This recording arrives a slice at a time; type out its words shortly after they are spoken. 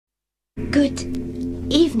Good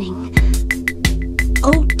evening.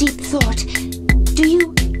 Oh, deep thought. Do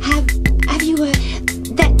you have you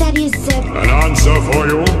that is An answer for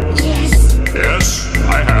you? Yes. Yes,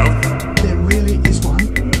 I have. There really is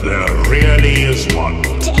one? There really is one.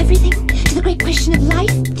 To everything? To the great question of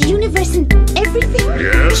life, the universe, and everything?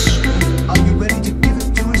 Yes, Are you ready to give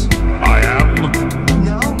it to us? I am.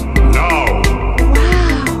 Now? Now.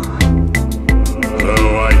 Wow.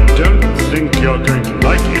 Though I don't think you're going to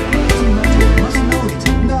like it. Doesn't matter, we must know it.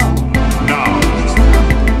 Now! Now. It's now!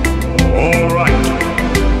 All right.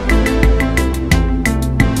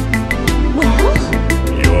 Well?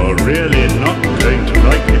 You're really not going to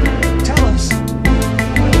like it. Tell us!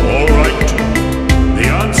 All right. The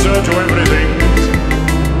answer to everything,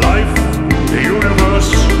 life, the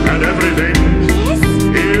universe, and everything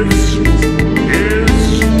Yes? is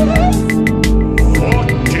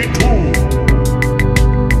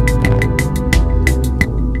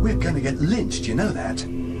 42. We're gonna get lynched, you know that.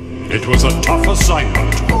 It was a tough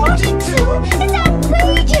assignment. 42? It's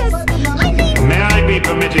outrageous! I mean... May I be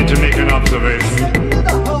permitted to make an observation? Another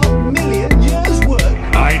 $500,000 work!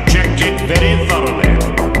 I checked it very thoroughly,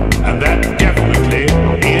 and that definitely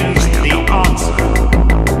is the answer.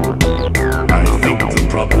 I think the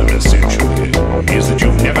problem essentially is that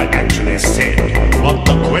you've never actually said what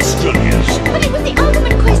the question is. But it was the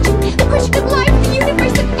ultimate question. The question of life, the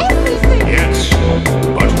universe, and everything. Yes,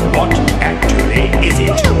 but what actually is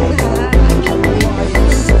it?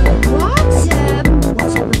 Well, What's up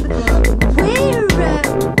with the club?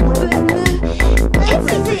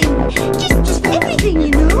 everything. Just everything, you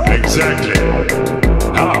know? Exactly.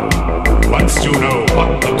 Now, once you know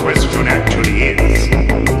what the question actually is,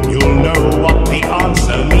 you'll know what the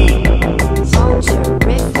answer means. Oh,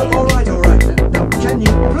 terrific. Alright. Now, can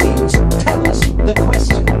you please tell us the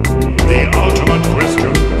question? The ultimate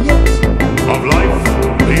question Yes. of life,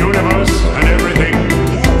 the universe, and everything.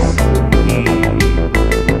 Yes.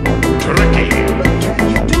 Tricky. But can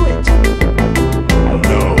you do it?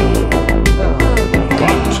 No.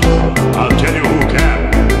 But I'll tell you who can.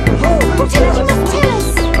 Oh, tell us, you must tell us.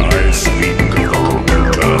 I speak of the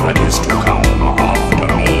computer that is to come after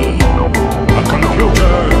me. A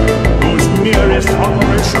computer whose merest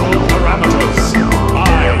operational parameters I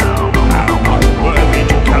am unworthy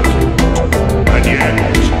to calculate. And yet,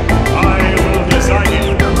 I will decide it. A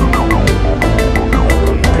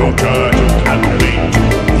computer to calculate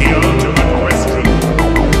the ultimate question.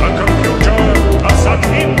 A computer of such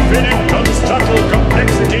infinite and subtle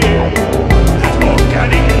complexity that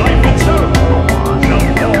organic life itself shall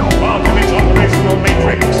form part of its operational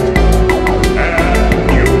matrix. And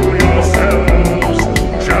you yourselves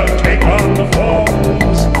shall take on the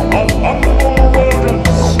forms of humble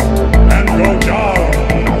rodents and go down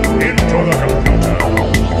into the computer.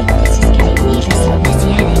 This is getting needlessly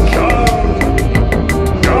messianic.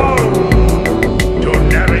 Down to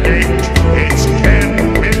navigate its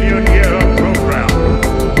 10 million-year program.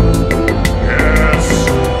 Yes,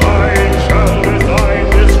 I shall design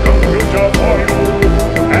this computer for you,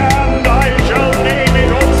 and I shall name it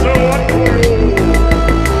also unto you,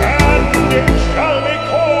 and it shall be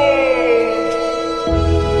called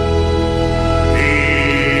the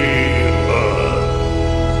Earth.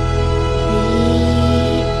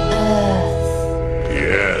 The Earth.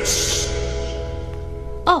 Yes.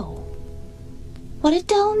 Oh. What a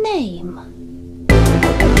dull name.